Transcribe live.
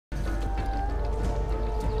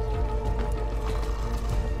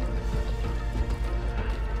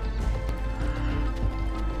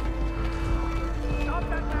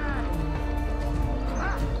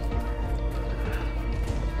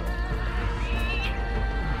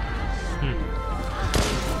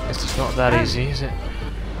It's not that easy, is it?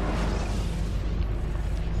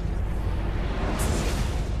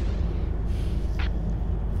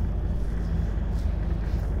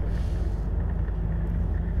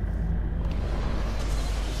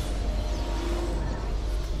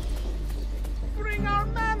 Bring our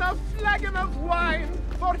man a flagon of wine,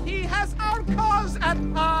 for he has our cause at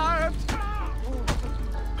heart.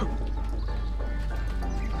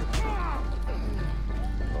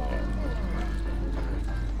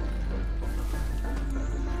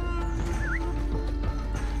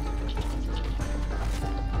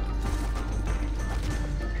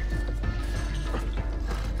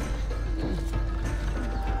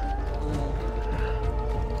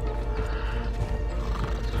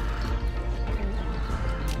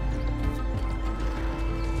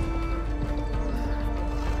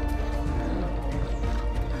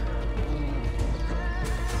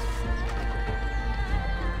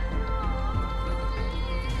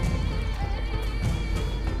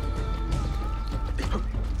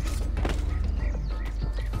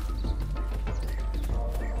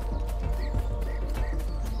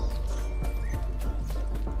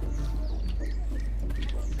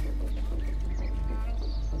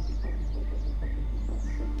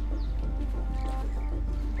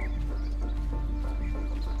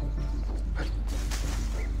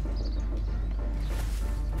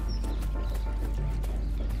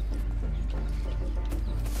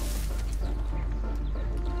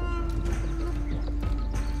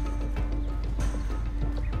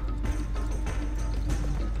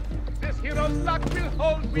 Hero's luck will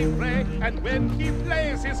hold, we pray, and when he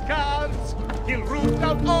plays his cards, he'll root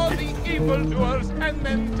out all the evildoers and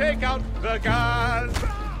then take out the guards.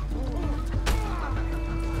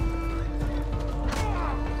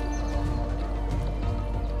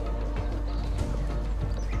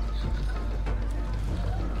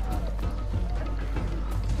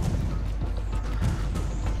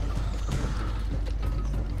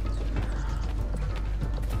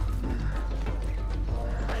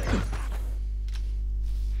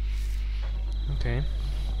 Okay.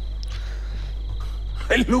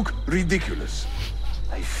 I look ridiculous.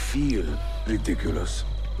 I feel ridiculous.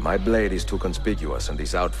 My blade is too conspicuous in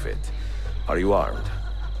this outfit. Are you armed?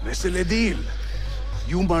 C'est le deal.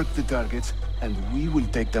 You mark the targets, and we will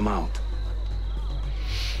take them out.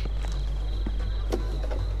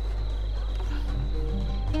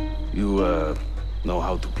 You, know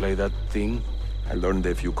how to play that thing? I learned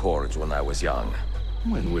a few chords when I was young.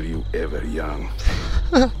 When were you ever young?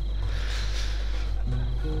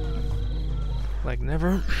 Like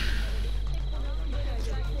never.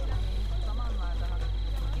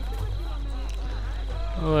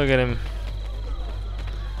 Oh, look at him.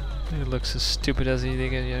 He looks as stupid as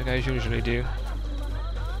the guys usually do.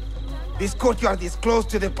 This courtyard is closed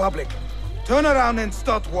to the public. Turn around and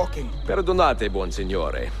start walking. Perdonate, buon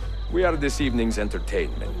signore. We are this evening's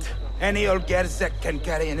entertainment. Any old gerzek can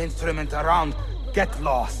carry an instrument around. Get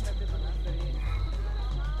lost.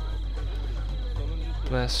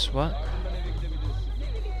 Bless what?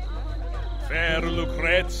 Fair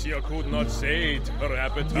Lucrezia could not sate her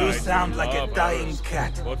appetite. You sound for like a lovers, dying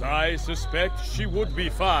cat. But I suspect she would be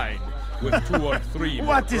fine with 2 or 3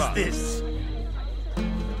 What more is crowns. this?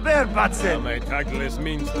 Bear I'm Batson! a tactless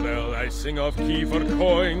minstrel. I sing off key for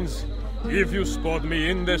coins. If you spot me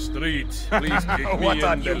in the street, please kick me What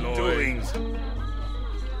are in the you doing? loins.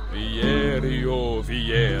 Vieri, oh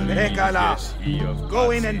Vieri, Hekala, yes, he of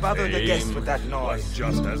go in Pazzi and bother the fame, guests with that was noise.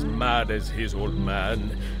 just as mad as his old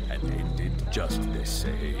man, and ended just the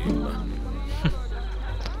same.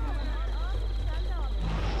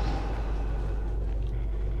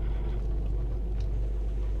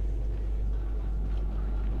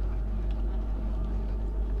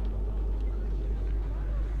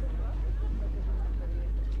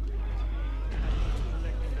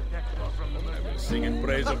 Sing in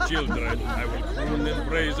praise of children, I will croon in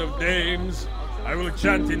praise of dames. I will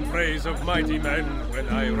chant in praise of mighty men when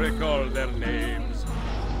I recall their names.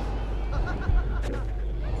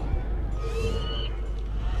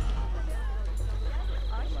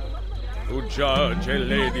 To judge a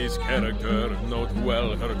lady's character, note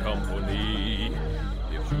well her company.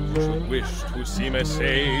 If you should wish to seem a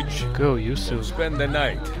sage, Go, Yusuf. spend the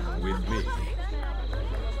night with me.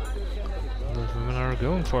 Those women are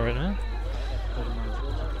going for it, huh?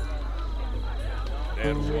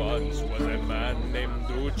 There once was a man named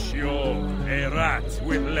Duccio, a rat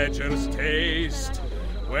with lecher's taste.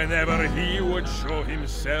 Whenever he would show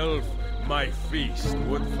himself, my feast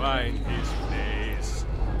would find his place.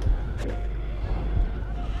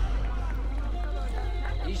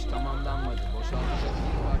 İş tamamlanmadı. Boşaltacak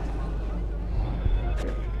bir parti.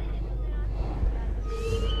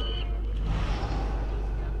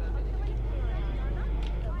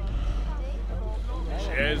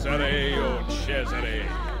 Cesare, oh Cesare,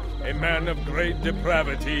 a man of great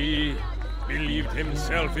depravity, believed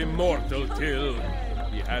himself immortal till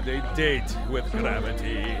he had a date with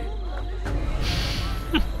gravity.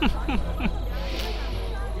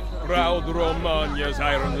 Proud Romagna's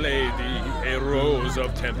iron lady, a rose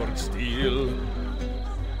of tempered steel.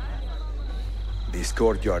 This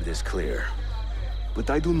courtyard is clear. But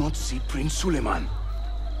I do not see Prince Suleiman.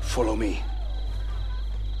 Follow me.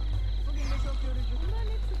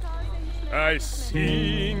 I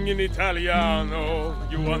sing in Italiano,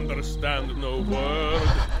 you understand no word.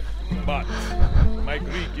 But my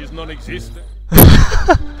Greek is non-existent.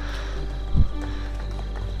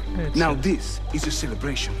 Now this is a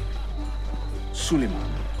celebration.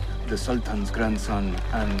 Suleiman, the Sultan's grandson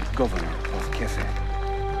and governor of Kefe.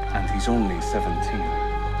 And he's only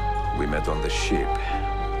 17. We met on the ship.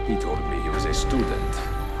 He told me he was a student.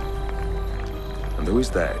 And who is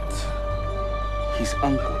that? His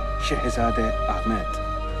uncle, Shehzade Ahmed,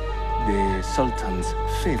 the Sultan's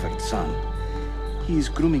favored son. He is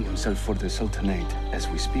grooming himself for the Sultanate as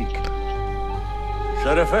we speak.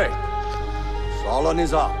 Sherife, Sala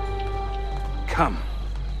Nizam. Come.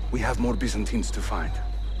 We have more Byzantines to find.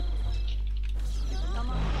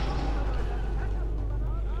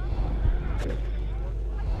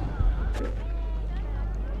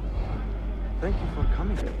 Thank you for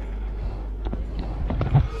coming.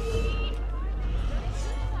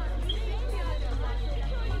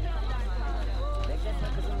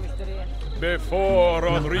 Before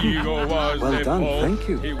Rodrigo was Well a done, pope, thank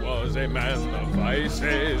you. he was a man of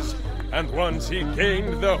vices. And once he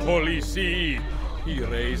gained the Holy See, he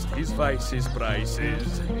raised his vices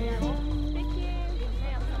prices.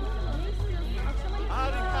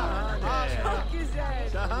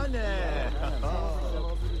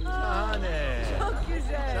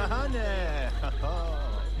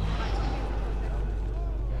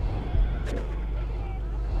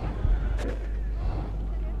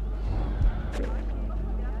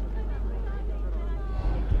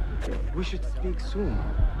 We should speak soon.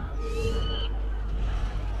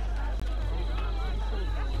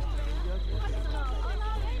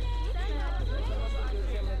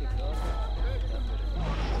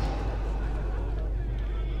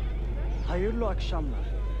 Hayırlı akşamlar.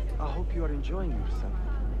 I hope you are enjoying yourself.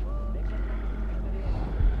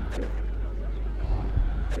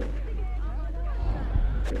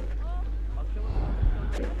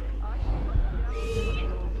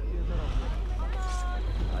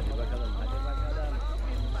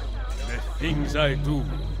 The things I do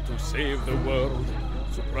to save the world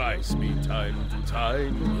surprise me time to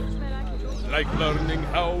time. Like learning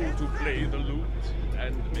how to play the lute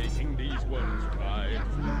and making these words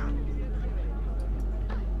rhyme.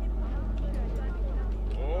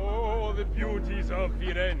 Oh, the beauties of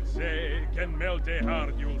Firenze can melt a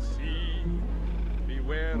heart, you'll see.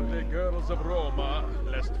 Beware the girls of Roma,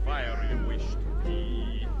 lest fire you wish to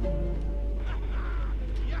be.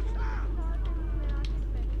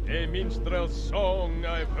 A minstrel's song,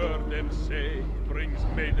 I've heard them say, brings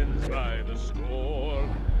maidens by the score.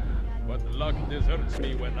 But luck deserts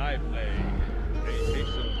me when I play. They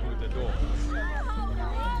hasten to the door.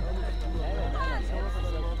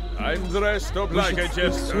 I'm dressed up like a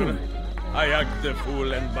jester. I act the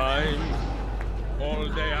fool and bind. All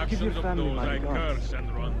the actions of those I curse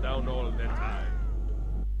and run down all the time.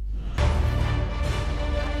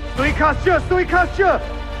 Suikastçı! Suikastçı!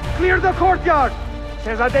 Clear the courtyard!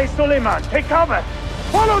 Shehzade Suleiman, take cover!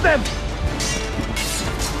 Follow them!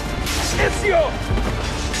 Ezio!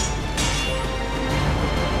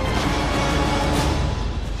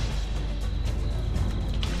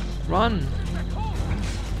 Run!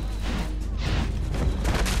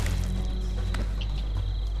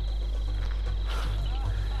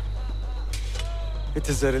 It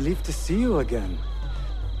is a relief to see you again,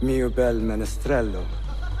 mio bel menestrello.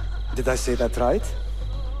 Did I say that right?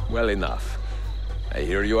 Well enough. I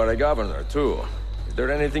hear you are a governor, too. Is there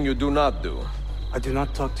anything you do not do? I do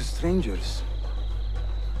not talk to strangers.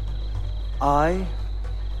 I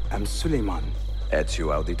am Suleiman.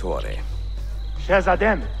 Ezio Auditore.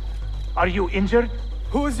 Shehzadem, are you injured?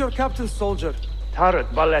 Who is your captain, soldier? Tarek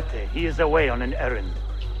Balete, he is away on an errand.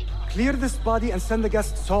 Clear this body and send the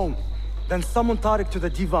guests home. Then summon Tarek to the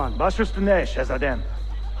divan. Baş üstüne, Shehzadem.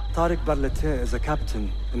 Tarek Barlete is a captain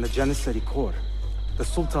in the Janissary Corps, the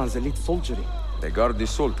Sultan's elite soldiery. They guard the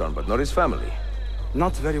Sultan, but not his family.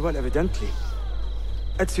 Not very well, evidently.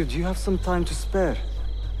 Ezio, do you have some time to spare?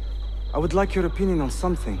 I would like your opinion on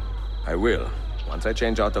something. I will, once I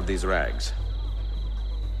change out of these rags.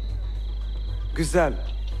 Güzel.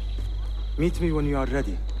 Meet me when you are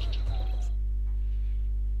ready.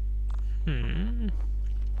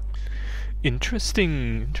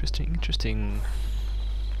 Interesting.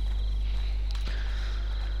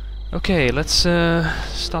 Okay, let's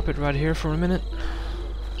stop it right here for a minute.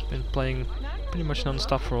 Been playing pretty much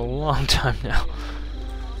non-stop for a long time now.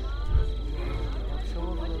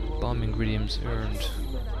 Bomb ingredients earned.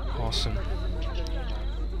 Awesome.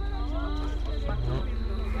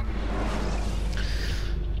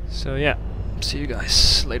 So yeah, see you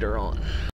guys later on.